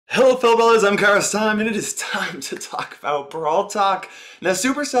Hello fellow brothers, I'm KairosTime, and it is time to talk about Brawl Talk. Now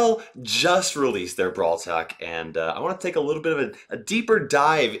Supercell just released their Brawl Talk, and I want to take a little bit of a deeper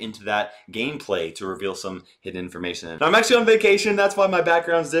dive into that gameplay to reveal some hidden information. Now I'm actually on vacation, that's why my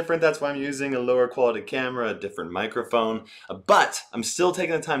background's different, that's why I'm using a lower quality camera, a different microphone, but I'm still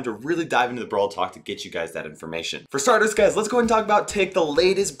taking the time to really dive into the Brawl Talk to get you guys that information. For starters guys, let's go ahead and talk about Tick, the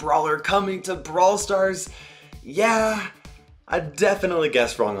latest brawler coming to Brawl Stars. Yeah, I definitely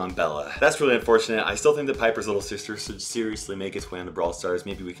guessed wrong on Bella. That's really unfortunate. I still think that Piper's little sister should seriously make its way on the Brawl Stars.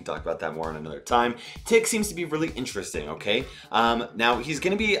 Maybe we can talk about that more on another time. Tick seems to be really interesting, okay? Now, he's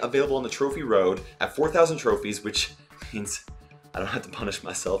going to be available on the Trophy Road at 4,000 trophies, which means I don't have to punish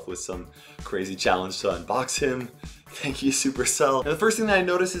myself with some crazy challenge to unbox him. Thank you, Supercell. Now, the first thing that I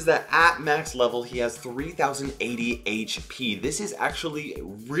notice is that at max level, he has 3,080 HP. This is actually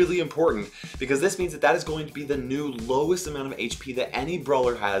really important because this means that that is going to be the new lowest amount of HP that any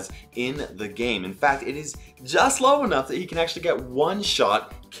brawler has in the game. In fact, it is just low enough that he can actually get one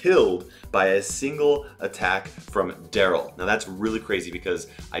shot killed by a single attack from Daryl. Now that's really crazy because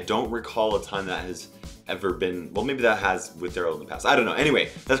I don't recall a time that has ever been, well maybe that has with Daryl in the past, I don't know. Anyway,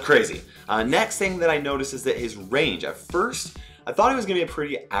 that's crazy. Next thing that I noticed is that his range, at first I thought it was gonna be a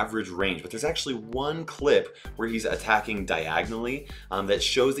pretty average range, but there's actually one clip where he's attacking diagonally that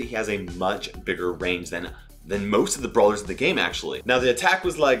shows that he has a much bigger range than most of the brawlers in the game actually. Now the attack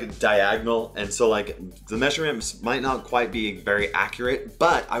was like diagonal, and so like the measurements might not quite be very accurate,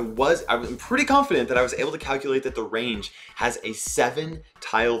 but I'm pretty confident that I was able to calculate that the range has a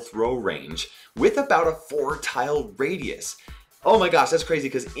 7-tile throw range with about a 4-tile radius. Oh my gosh, that's crazy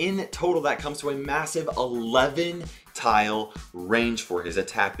because in total that comes to a massive 11-tile range for his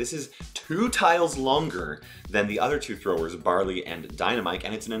attack. This is 2 tiles longer than the other two throwers, Barley and Dynamite,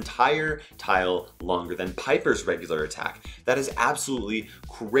 and it's an entire tile longer than Piper's regular attack. That is absolutely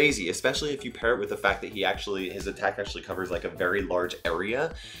crazy, especially if you pair it with the fact that his attack actually covers like a very large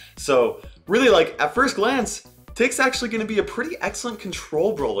area. So really, like at first glance, Tick's actually going to be a pretty excellent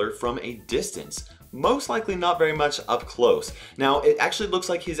control brawler from a distance. Most likely not very much up close. Now, it actually looks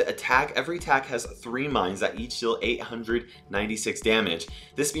like his attack, every attack has 3 mines that each deal 896 damage.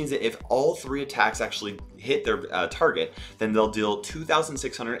 This means that if all 3 attacks actually hit their target, then they'll deal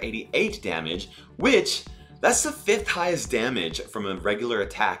 2,688 damage, which that's the 5th highest damage from a regular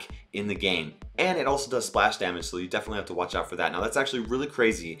attack in the game. And it also does splash damage, so you definitely have to watch out for that. Now that's actually really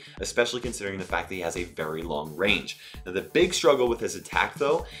crazy, especially considering the fact that he has a very long range. Now the big struggle with his attack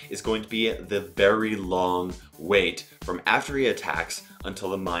though is going to be the very long wait from after he attacks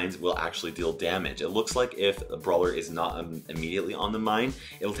until the mines will actually deal damage. It looks like if a brawler is not immediately on the mine,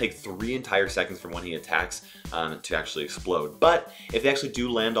 it'll take 3 entire seconds from when he attacks to actually explode. But if they actually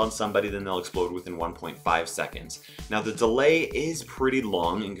do land on somebody, then they'll explode within 1.5 seconds. Now the delay is pretty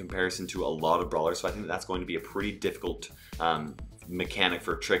long in comparison to a lot of brawlers, so I think that's going to be a pretty difficult mechanic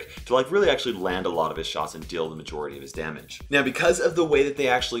for Trick to like really actually land a lot of his shots and deal the majority of his damage. Now because of the way that they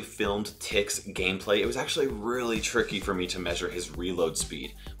actually filmed Tick's gameplay, it was actually really tricky for me to measure his reload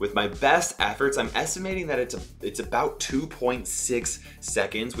speed. With my best efforts, I'm estimating that it's about 2.6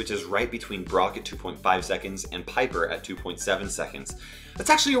 seconds, which is right between Brock at 2.5 seconds and Piper at 2.7 seconds. That's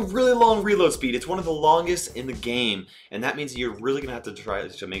actually a really long reload speed. It's one of the longest in the game, and that means you're really gonna have to try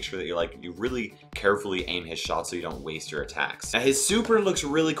to make sure that you really carefully aim his shots so you don't waste your attacks. Now his super looks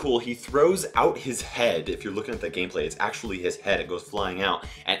really cool. He throws out his head. If you're looking at the gameplay, it's actually his head. It goes flying out,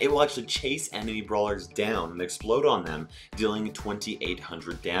 and it will actually chase enemy brawlers down and explode on them, dealing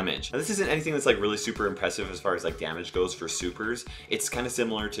 2,800 damage. Now this isn't anything that's like really super impressive as far as like damage goes for supers. It's kind of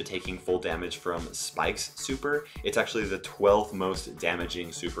similar to taking full damage from Spike's super. It's actually the 12th most damaging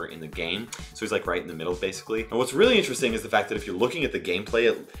super in the game, so he's like right in the middle basically. And what's really interesting is the fact that if you're looking at the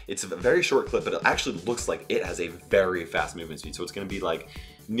gameplay, it's a very short clip, but it actually looks like it has a very fast movement speed, so it's going to be like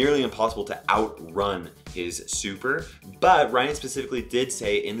nearly impossible to outrun his super. But Ryan specifically did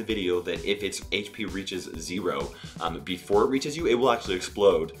say in the video that if its HP reaches 0 before it reaches you, it will actually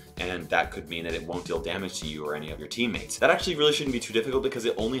explode, and that could mean that it won't deal damage to you or any of your teammates. That actually really shouldn't be too difficult because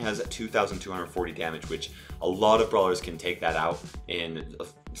it only has 2,240 damage, which a lot of brawlers can take that out in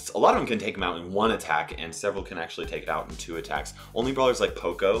a lot of them can take him out in 1 attack, and several can actually take it out in 2 attacks. Only brawlers like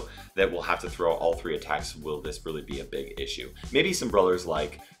Poco that will have to throw all 3 attacks will this really be a big issue. Maybe some brawlers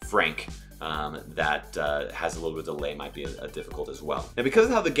like Frank that has a little bit of delay might be difficult as well. Now because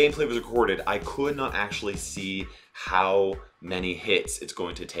of how the gameplay was recorded, I could not actually see how many hits it's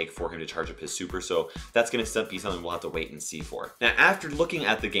going to take for him to charge up his super, so that's going to be something we'll have to wait and see for. Now after looking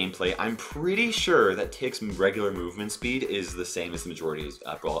at the gameplay, I'm pretty sure that Tick's regular movement speed is the same as the majority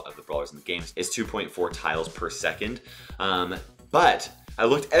of the brawlers in the game. It's 2.4 tiles per second. But I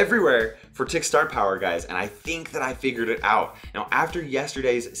looked everywhere for Tick's star power, guys, and I think that I figured it out. Now, after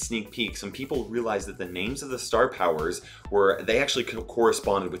yesterday's sneak peek, some people realized that the names of the star powers they actually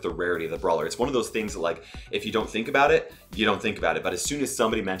corresponded with the rarity of the brawler. It's one of those things that, like, if you don't think about it, you don't think about it. But as soon as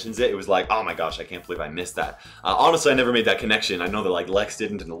somebody mentions it, it was like, oh my gosh, I can't believe I missed that. Honestly, I never made that connection. I know that, like, Lex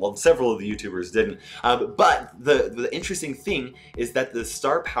didn't and several of the YouTubers didn't. But the interesting thing is that the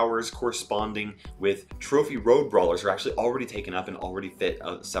star powers corresponding with trophy road brawlers are actually already taken up and already fit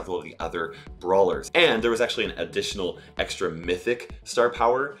several of the other brawlers. And there was actually an additional extra mythic star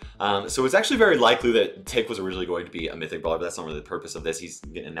power. So it's actually very likely that Tick was originally going to be a mythic brawler, but that's not really the purpose of this. He's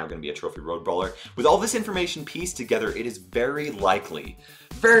now going to be a trophy road brawler. With all this information pieced together, it is very likely,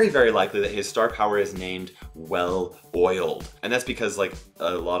 very likely that his star power is named Well Oiled. And that's because, like,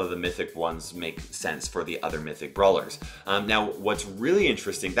 a lot of the mythic ones make sense for the other mythic brawlers. Now, what's really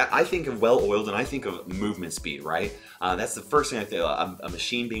interesting, that I think of Well Oiled and I think of movement speed, right? That's the first thing I think of, a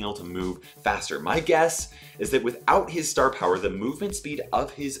machine being able to move faster. My guess is that without his star power, the movement speed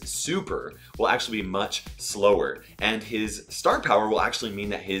of his super will actually be much slower. And his star power will actually mean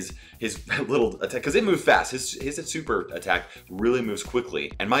that his little attack, because it moves fast, his super attack really moves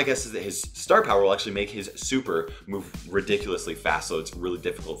quickly. And my guess is that his star power will actually make his super move ridiculously fast, so it's really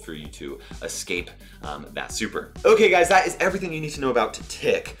difficult for you to escape that super. Okay guys, that is everything you need to know about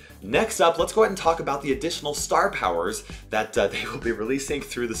Tick. Next up, let's go ahead and talk about the additional star powers that they will be releasing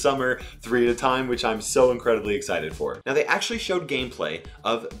through the summer, 3 at a time, which I'm so incredibly excited for. Now, they actually showed gameplay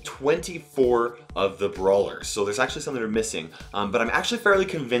of 24 of the brawlers, so there's actually some that are missing, but I'm actually fairly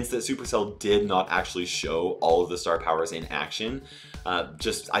convinced that Supercell did not actually show all of the star powers in action.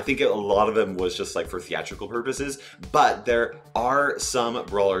 I think a lot of them was just like for theatrical purposes, but there are some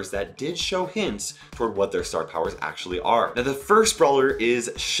brawlers that did show hints toward what their star powers actually are. Now, the first brawler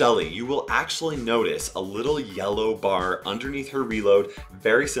is Shelly. You will actually notice a little yellow bar underneath her reload,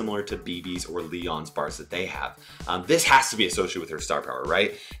 very similar to BB's or Leon's bars that they have. This has to be associated with her star power,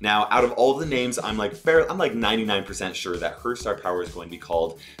 right? Now, out of all the names, I'm like 99% sure that her star power is going to be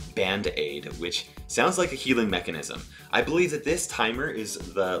called Band-Aid, which sounds like a healing mechanism. I believe that this timer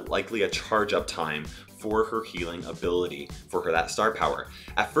is likely a charge up time for her healing ability, for that star power.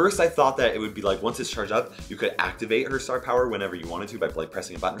 At first I thought that it would be like once it's charged up, you could activate her star power whenever you wanted to by like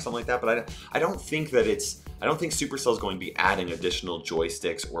pressing a button or something like that, but I don't think Supercell is going to be adding additional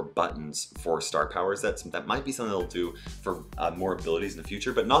joysticks or buttons for star powers. That might be something they'll do for more abilities in the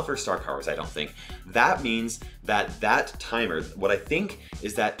future, but not for star powers, I don't think. That means that timer, what I think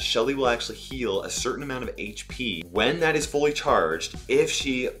is that Shelly will actually heal a certain amount of HP when that is fully charged if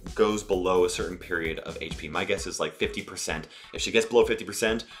she goes below a certain period of HP. My guess is like 50%. If she gets below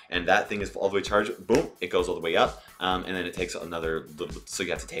 50% and that thing is all the way charged, boom, it goes all the way up, and then it takes another, so you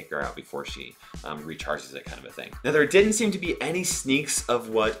have to take her out before she recharges it, kind of a thing. Now, there didn't seem to be any sneaks of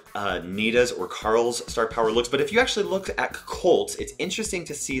what Nita's or Carl's star power looks, but if you actually look at Colt's, it's interesting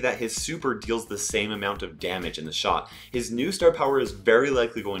to see that his super deals the same amount of damage in the shot. His new star power is very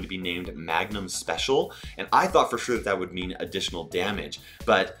likely going to be named Magnum Special, and I thought for sure that would mean additional damage,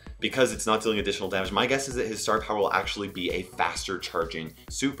 but because it's not dealing additional damage, my guess is that his star power will actually be a faster charging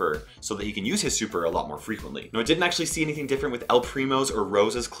super so that he can use his super a lot more frequently. Now, I didn't actually see anything different with El Primo's or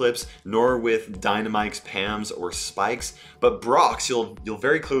Rosa's clips, nor with Dynamite's, Pam's, or Spike's, but Brock's, you'll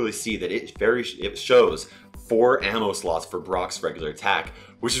very clearly see that it shows 4 ammo slots for Brock's regular attack,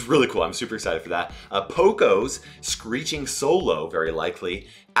 which is really cool. I'm super excited for that. Poco's Screeching Solo, very likely,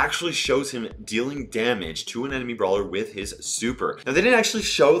 actually shows him dealing damage to an enemy brawler with his super. Now, they didn't actually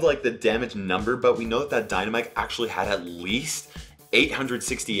show like the damage number, but we know that Dynamite actually had at least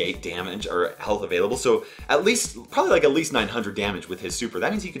 868 damage or health available, so at least, probably like at least 900 damage with his super.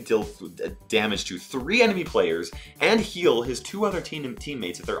 That means he could deal damage to 3 enemy players and heal his 2 other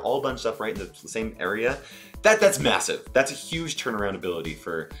teammates if they're all bunched up right in the same area. That's massive. That's a huge turnaround ability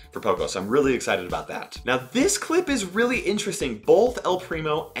for Poco, so I'm really excited about that. Now, this clip is really interesting. Both El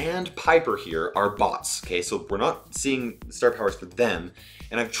Primo and Piper here are bots, okay? So we're not seeing star powers for them,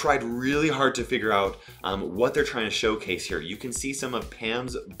 and I've tried really hard to figure out what they're trying to showcase here. You can see some of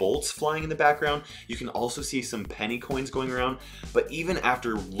Pam's bolts flying in the background. You can also see some penny coins going around, but even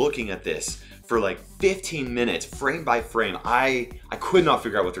after looking at this for like 15 minutes, frame by frame, I could not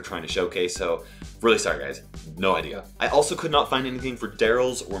figure out what they're trying to showcase, so really sorry guys. No idea. I also could not find anything for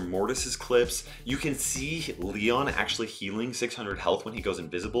Daryl's or Mortis's clips. You can see Leon actually healing 600 health when he goes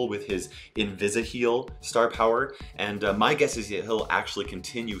invisible with his Invisi-Heal star power, and my guess is that he'll actually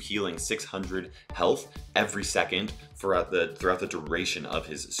continue healing 600 health every second throughout the duration of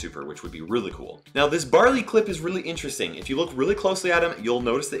his super, which would be really cool. Now this Barley clip is really interesting. If you look really closely at him, you'll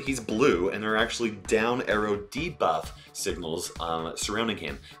notice that he's blue and there are actually down arrow debuff signals surrounding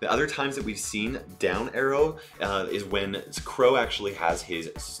him. The other times that we've seen down arrow is when Crow actually has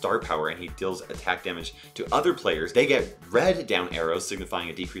his star power and he deals attack damage to other players. They get red down arrows signifying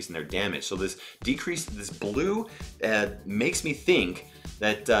a decrease in their damage. So this decrease, this blue makes me think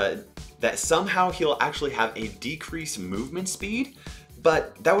that that somehow he'll actually have a decreased movement speed,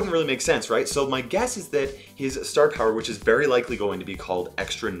 but that wouldn't really make sense, right? So my guess is that his star power, which is very likely going to be called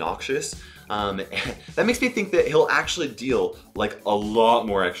Extra Noxious, that makes me think that he'll actually deal like a lot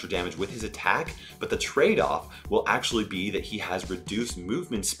more extra damage with his attack, but the trade-off will actually be that he has reduced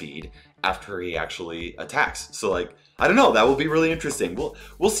movement speed after he actually attacks. So like, I don't know, that will be really interesting.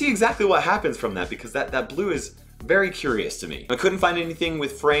 We'll see exactly what happens from that, because that blue is very curious to me. I couldn't find anything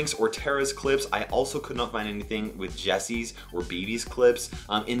with Frank's or Tara's clips. I also could not find anything with Jesse's or BB's clips.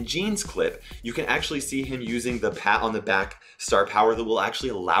 In Gene's clip, you can actually see him using the pat on the back star power that will actually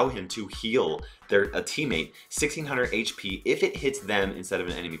allow him to heal a teammate 1600 HP if it hits them instead of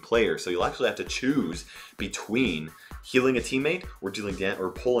an enemy player. So you'll actually have to choose between healing a teammate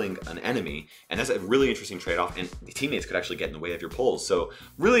or pulling an enemy, and that's a really interesting trade-off, and the teammates could actually get in the way of your pulls. So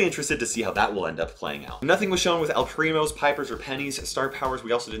really interested to see how that will end up playing out. Nothing was shown with El Primo's, Piper's, or Penny's star powers.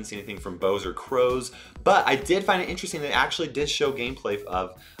 We also didn't see anything from Bo's or Crow's, but I did find it interesting that it actually did show gameplay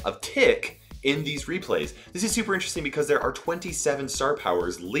of Tick in these replays. This is super interesting because there are 27 star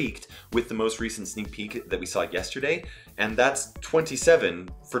powers leaked with the most recent sneak peek that we saw yesterday, and that's 27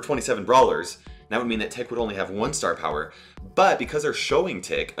 for 27 brawlers. That would mean that Tick would only have 1 star power, but because they're showing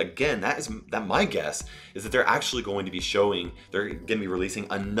Tick, again, that my guess is that they're actually going to be showing, they're going to be releasing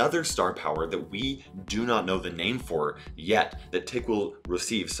another star power that we do not know the name for yet, that Tick will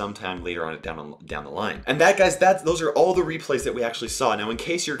receive sometime later on down the line. And that, guys, those are all the replays that we actually saw. Now, in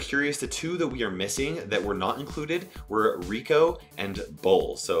case you're curious, the 2 that we are missing that were not included were Rico and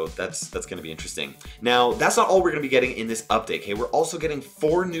Bull. So that's going to be interesting. Now, that's not all we're going to be getting in this update. Okay, we're also getting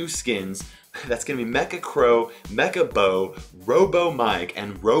 4 new skins. That's going to be Mecha Crow, Mecha Bo, Robo Mike,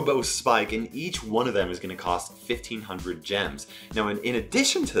 and Robo Spike, and each one of them is going to cost 1,500 gems. Now, in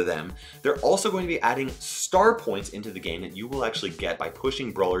addition to them, they're also going to be adding star points into the game that you will actually get by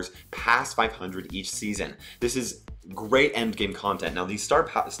pushing brawlers past 500 each season. This is great end game content. Now these star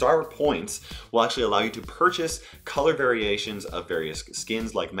points will actually allow you to purchase color variations of various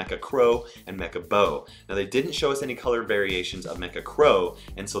skins like Mecha Crow and Mecha Bo. Now they didn't show us any color variations of Mecha Crow,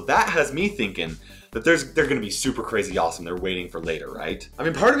 and so that has me thinking that they're gonna be super crazy awesome. They're waiting for later, right? I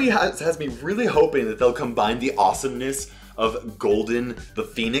mean, part of me has me really hoping that they'll combine the awesomeness of Golden, the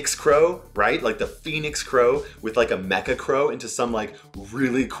Phoenix Crow, right? Like the Phoenix Crow with like a Mecha Crow into some like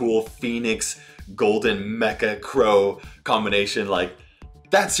really cool Phoenix Golden Mecha Crow combination. Like,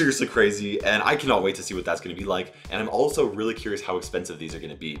 that's seriously crazy, and I cannot wait to see what that's going to be like. And I'm also really curious how expensive these are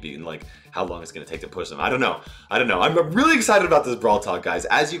going to be, being like how long it's going to take to push them. I don't know. I'm really excited about this Brawl Talk, guys.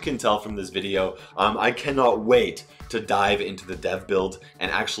 As you can tell from this video, I cannot wait to dive into the dev build and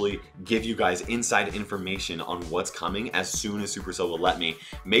actually give you guys inside information on what's coming as soon as Supercell will let me.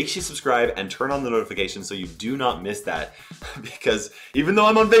 Make sure you subscribe and turn on the notifications so you do not miss that, because even though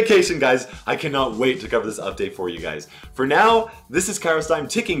I'm on vacation, guys, I cannot wait to cover this update for you guys. For now, this is KairosTime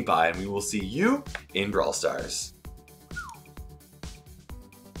ticking by, and we will see you in Brawl Stars.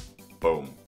 Boom.